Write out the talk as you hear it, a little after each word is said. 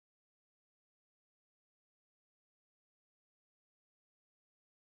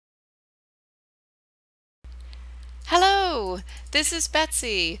Hello, this is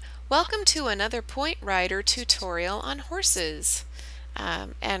Betsy. Welcome to another Point Rider tutorial on horses.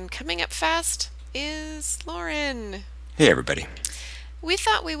 And coming up fast is Lauren. Hey everybody. We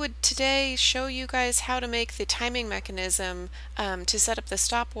thought we would today show you guys how to make the timing mechanism to set up the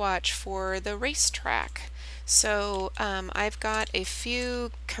stopwatch for the racetrack. So I've got a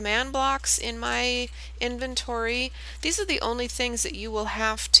few command blocks in my inventory. These are the only things that you will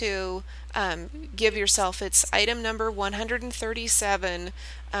have to give yourself. It's item number 137.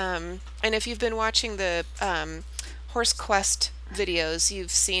 And if you've been watching the Horse Quest videos,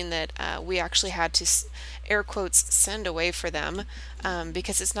 you've seen that we actually had to air quotes send away for them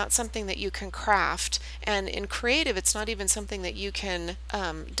because it's not something that you can craft, and in creative it's not even something that you can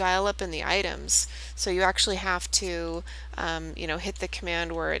dial up in the items. So you actually have to hit the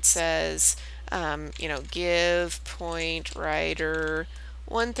command where it says give point rider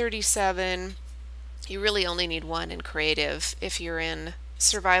 137. You really only need one in creative. If you're in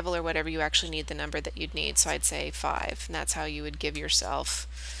survival or whatever, you actually need the number that you'd need, so I'd say 5, and that's how you would give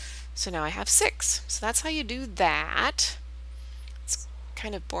yourself. So now I have 6, so that's how you do that. It's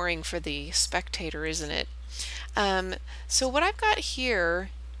kind of boring for the spectator, isn't it? So what I've got here,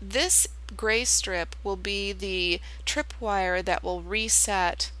 this gray strip will be the tripwire that will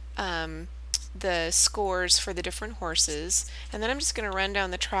reset the scores for the different horses, and then I'm just going to run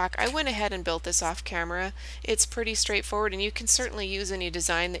down the track. I went ahead and built this off camera. It's pretty straightforward, and you can certainly use any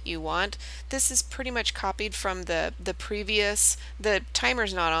design that you want. This is pretty much copied from the previous. The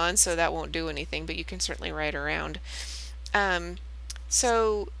timer's not on, so that won't do anything, but you can certainly ride around.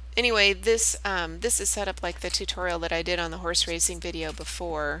 So anyway, this is set up like the tutorial that I did on the horse racing video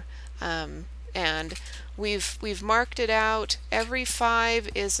before. And we've marked it out. Every 5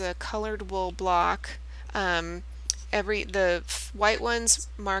 is a colored wool block. The white ones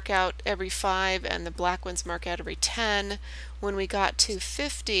mark out every 5 and the black ones mark out every 10. When we got to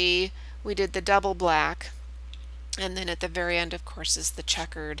 50, we did the double black, and then at the very end, of course, is the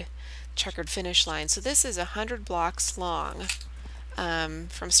checkered finish line. So this is 100 blocks long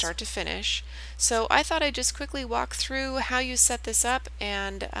from start to finish. So I thought I'd just quickly walk through how you set this up,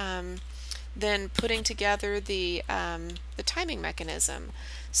 and then putting together the timing mechanism.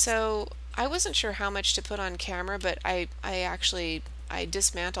 So I wasn't sure how much to put on camera, but I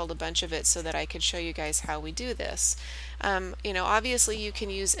dismantled a bunch of it so that I could show you guys how we do this. Obviously you can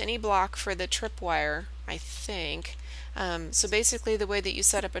use any block for the tripwire, I think. So basically the way that you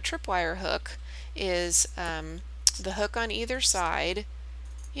set up a tripwire hook is the hook on either side.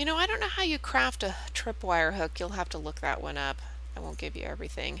 I don't know how you craft a tripwire hook. You'll have to look that one up. I won't give you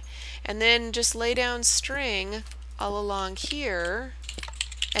everything. And then just lay down string all along here,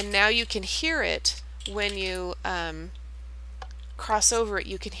 and now you can hear it when you cross over it.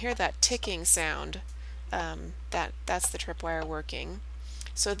 You can hear that ticking sound. That's the tripwire working.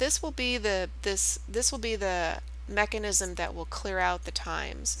 So this will be the mechanism that will clear out the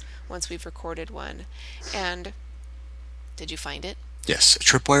times once we've recorded one. And did you find it? Yes, a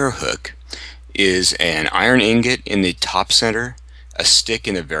tripwire hook is an iron ingot in the top center, a stick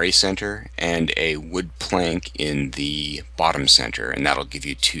in the very center, and a wood plank in the bottom center, and that'll give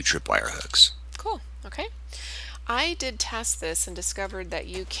you 2 tripwire hooks. Cool. Okay. I did test this and discovered that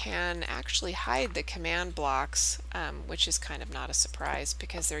you can actually hide the command blocks, which is kind of not a surprise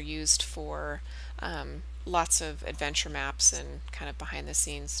because they're used for lots of adventure maps and kind of behind the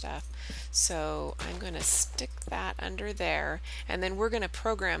scenes stuff. So I'm going to stick that under there, and then we're going to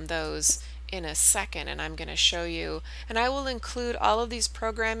program those in a second, and I'm going to show you, and I will include all of these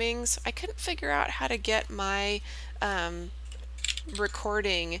programmings. I couldn't figure out how to get my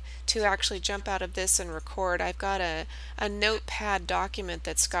recording to actually jump out of this and record. I've got a notepad document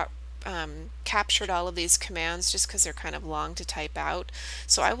that's got captured all of these commands just because they're kind of long to type out.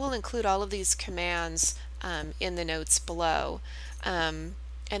 So I will include all of these commands in the notes below. And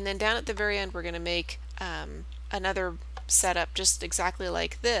then down at the very end we're going to make another setup just exactly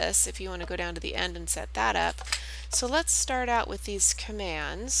like this if you want to go down to the end and set that up. So let's start out with these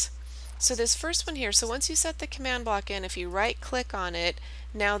commands. So this first one here, so once you set the command block in, if you right click on it,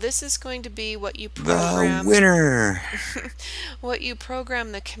 now this is going to be what you program The winner! what you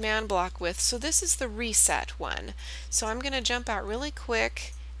program the command block with. So this is the reset one. So I'm going to jump out really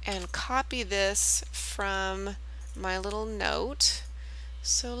quick and copy this from my little note.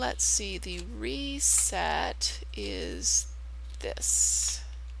 So let's see, the reset is this.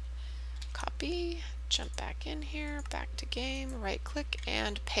 Copy, jump back in here, back to game, right click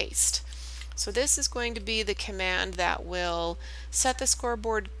and paste. So this is going to be the command that will set the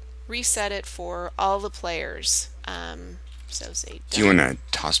scoreboard, reset it for all the players. So say Do you want to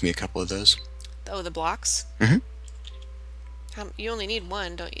toss me a couple of those? oh, the blocks? Mm-hmm. You only need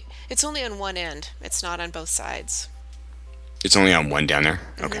one, don't you? It's only on one end. It's not on both sides. It's only on one down there?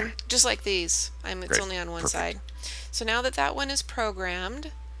 Okay. Just like these. It's Great. only on one Perfect. side. So now that that one is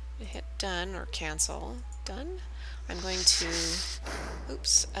programmed, hit done or cancel. Done. I'm going to,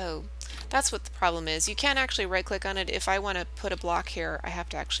 oops, oh, that's what the problem is. You can't actually right click on it. If I want to put a block here, I have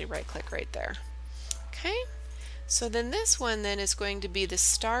to actually right click right there. Okay, so then this one then is going to be the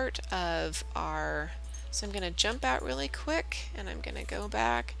start of our, so I'm going to jump out really quick and I'm going to go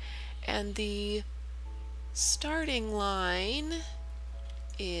back, and the starting line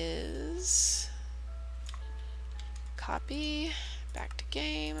is copy, back to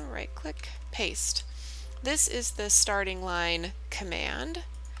game, right click, paste. This is the starting line command.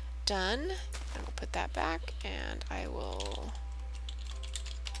 Done. And we'll put that back, and I will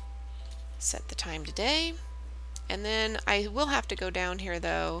set the time today. And then I will have to go down here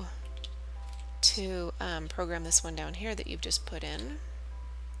though to program this one down here that you've just put in.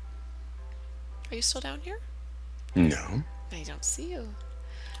 Are you still down here? No. I don't see you.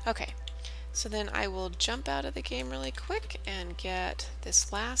 Okay. So then I will jump out of the game really quick and get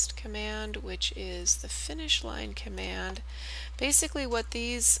this last command, which is the finish line command. Basically what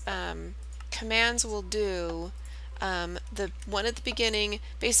these commands will do, the one at the beginning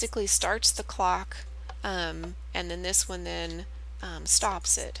basically starts the clock, and then this one then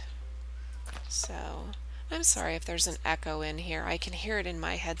stops it. So I'm sorry if there's an echo in here. I can hear it in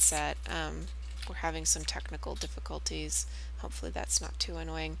my headset. We're having some technical difficulties. Hopefully that's not too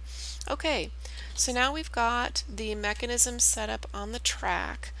annoying. Okay, so now we've got the mechanism set up on the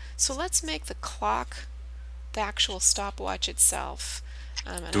track. So let's make the clock the actual stopwatch itself.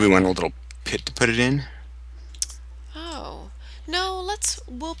 Do we want a little pit to put it in? Oh, no,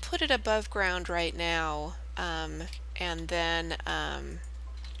 we'll put it above ground right now. And then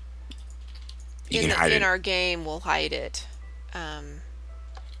in our game we'll hide it.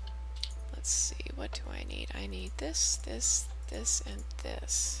 Let's see, what do I need? I need this, this, this, and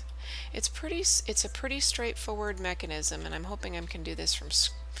this. It's a pretty straightforward mechanism, and I'm hoping I can do this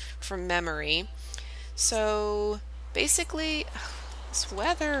from memory. So basically, this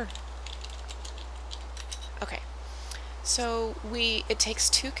weather. Okay, so it takes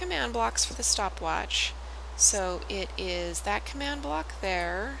 2 command blocks for the stopwatch. So it is that command block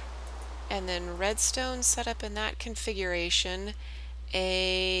there, and then redstone set up in that configuration,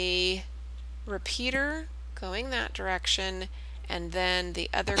 a repeater going that direction, and then the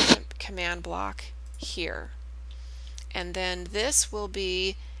other command block here. And then this will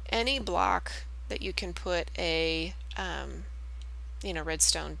be any block that you can put a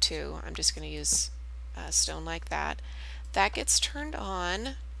redstone to. I'm just going to use stone like that. That gets turned on,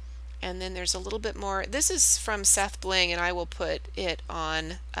 and then there's a little bit more. This is from Seth Bling, and I will put it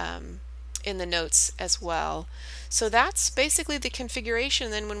on in the notes as well. So that's basically the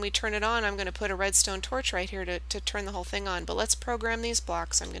configuration. Then when we turn it on, I'm going to put a redstone torch right here to turn the whole thing on. But let's program these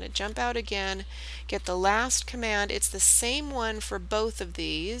blocks. I'm going to jump out again, get the last command. It's the same one for both of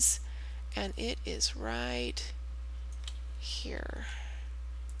these, and it is right here.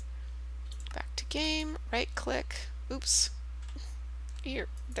 Back to game, right click, oops, here,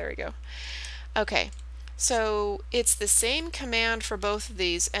 there we go. Okay. So it's the same command for both of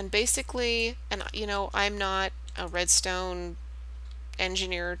these, and basically, and I'm not a redstone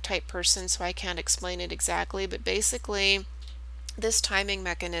engineer type person, so I can't explain it exactly, but basically this timing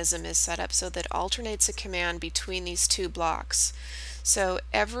mechanism is set up so that it alternates a command between these 2 blocks. So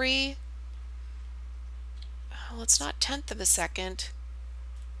every, well, it's not 1/10 of a second,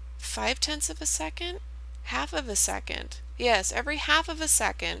 5/10 of a second, 1/2 of a second. Yes, every 1/2 of a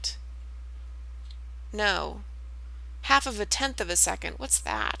second. No, 1/2 of a 1/10 of a second. What's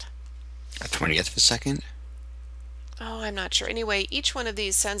that? A 20th of a second? Oh, I'm not sure. Anyway, each one of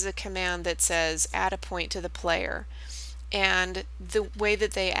these sends a command that says add a point to the player. And the way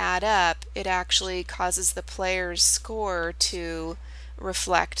that they add up, it actually causes the player's score to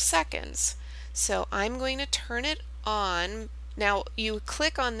reflect seconds. So I'm going to turn it on. Now you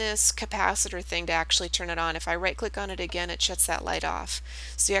click on this capacitor thing to actually turn it on. If I right click on it again, it shuts that light off.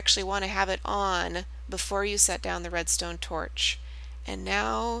 So you actually want to have it on before you set down the redstone torch. And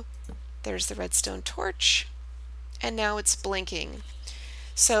now there's the redstone torch, and now it's blinking.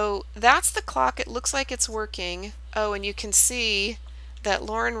 So that's the clock. It looks like it's working. Oh, and you can see that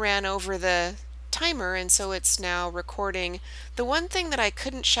Lauren ran over the timer, and so it's now recording. The one thing that I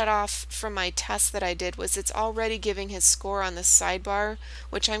couldn't shut off from my test that I did was it's already giving his score on the sidebar,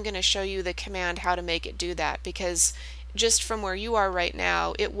 which I'm going to show you the command how to make it do that, because just from where you are right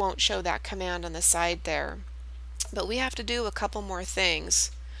now, it won't show that command on the side there. But we have to do a couple more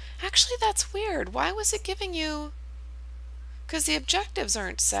things. Actually, that's weird. Why was it giving you... because the objectives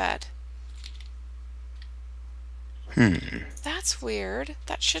aren't set. That's weird.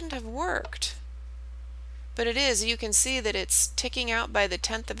 That shouldn't have worked. But it is. You can see that it's ticking out by the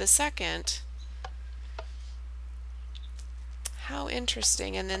 1/10 of a second. How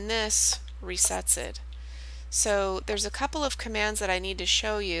interesting. And then this resets it. So there's a couple of commands that I need to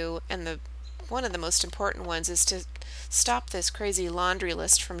show you, and one of the most important ones is to stop this crazy laundry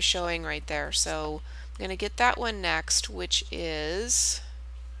list from showing right there. So I'm going to get that one next, which is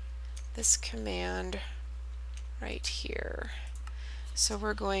this command right here. So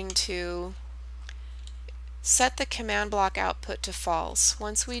we're going to set the command block output to false.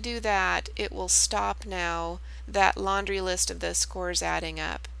 Once we do that, it will stop now that laundry list of the scores adding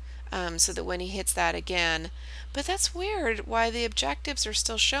up, so that when he hits that again. But that's weird why the objectives are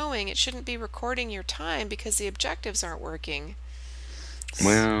still showing. It shouldn't be recording your time because the objectives aren't working.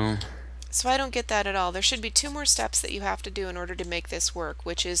 Well, so I don't get that at all. There should be 2 more steps that you have to do in order to make this work,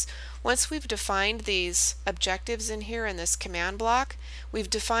 which is once we've defined these objectives in here in this command block, we've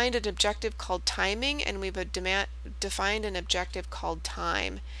defined an objective called timing, and we've defined an objective called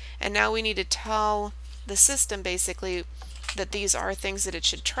time. And now we need to tell the system basically that these are things that it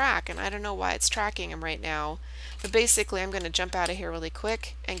should track, and I don't know why it's tracking them right now. But basically I'm going to jump out of here really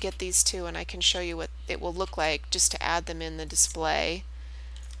quick and get these 2, and I can show you what it will look like just to add them in the display,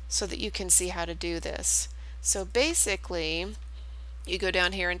 so that you can see how to do this. So basically, you go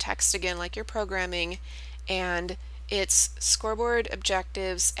down here and text again like you're programming, and it's scoreboard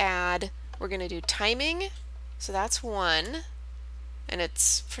objectives add. We're going to do timing, so that's 1. And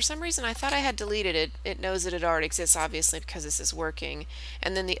it's, for some reason I thought I had deleted it. It knows that it already exists, obviously, because this is working.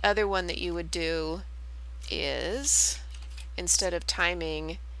 And then the other one that you would do is, instead of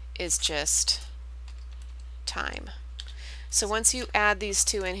timing, is just time. So once you add these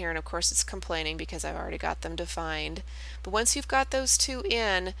 2 in here, and of course it's complaining because I've already got them defined, but once you've got those 2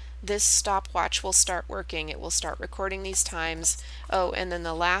 in, this stopwatch will start working. It will start recording these times. Oh, and then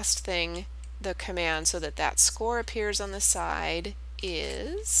the last thing, the command so that that score appears on the side,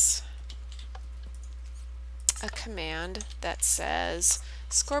 is a command that says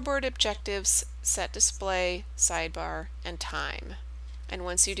scoreboard objectives set display sidebar and time. And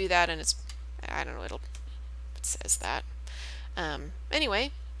once you do that, and it's, I don't know, it says that.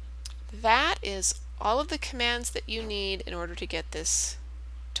 Anyway, that is all of the commands that you need in order to get this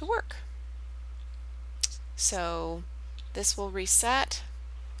to work. So this will reset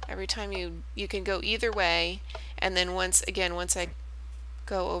every time you can go either way, and then once I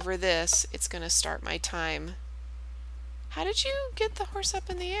go over this, it's going to start my time. How did you get the horse up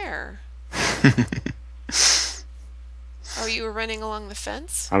in the air? Oh, you were running along the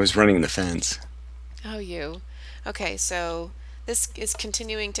fence? I was running the fence. Oh, you. Okay, so this is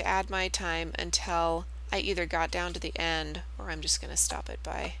continuing to add my time until I either got down to the end, or I'm just going to stop it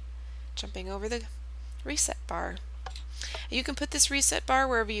by jumping over the reset bar. You can put this reset bar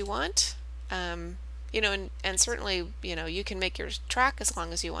wherever you want, you know, and certainly, you know, you can make your track as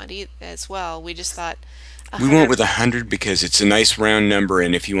long as you want as well. We just thought we went with 100 because it's a nice round number,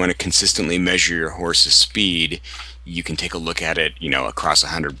 and if you want to consistently measure your horse's speed, you can take a look at it, you know, across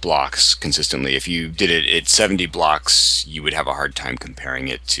 100 blocks consistently. If you did it at 70 blocks, you would have a hard time comparing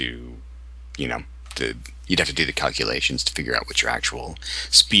it to, you know, you'd have to do the calculations to figure out what your actual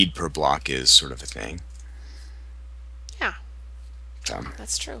speed per block is, sort of a thing. Yeah,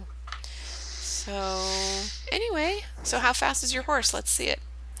 that's true. So anyway, so how fast is your horse? Let's see it.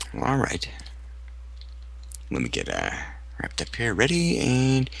 Well, all right. Let me get wrapped up here. Ready,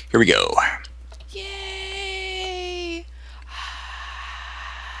 and here we go. Yay!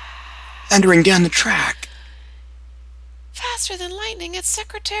 Thundering down the track. Faster than lightning at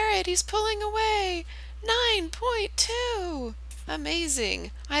Secretariat. He's pulling away. 9.2.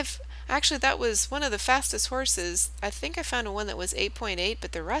 Amazing. Actually, that was one of the fastest horses. I think I found one that was 8.8,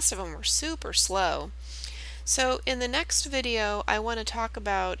 but the rest of them were super slow. So in the next video, I want to talk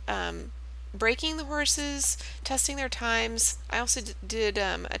about breaking the horses, testing their times. I also did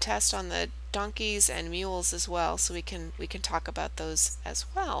a test on the donkeys and mules as well, so we can talk about those as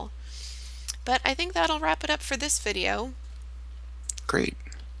well. But I think that'll wrap it up for this video. Great.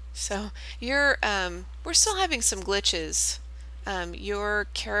 So we're still having some glitches. Your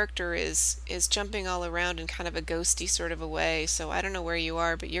character is jumping all around in kind of a ghosty sort of a way, so I don't know where you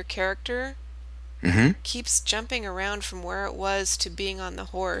are, but your character keeps jumping around from where it was to being on the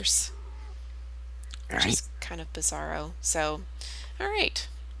horse, which is kind of bizarro. So, alright.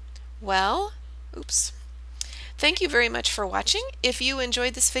 Well, oops. Thank you very much for watching. If you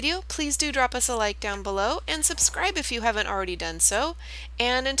enjoyed this video, please do drop us a like down below and subscribe if you haven't already done so.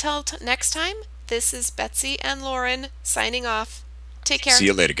 And until next time, This is Betsy and Lauren signing off. Take care. See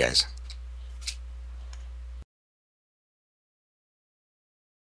you later, guys.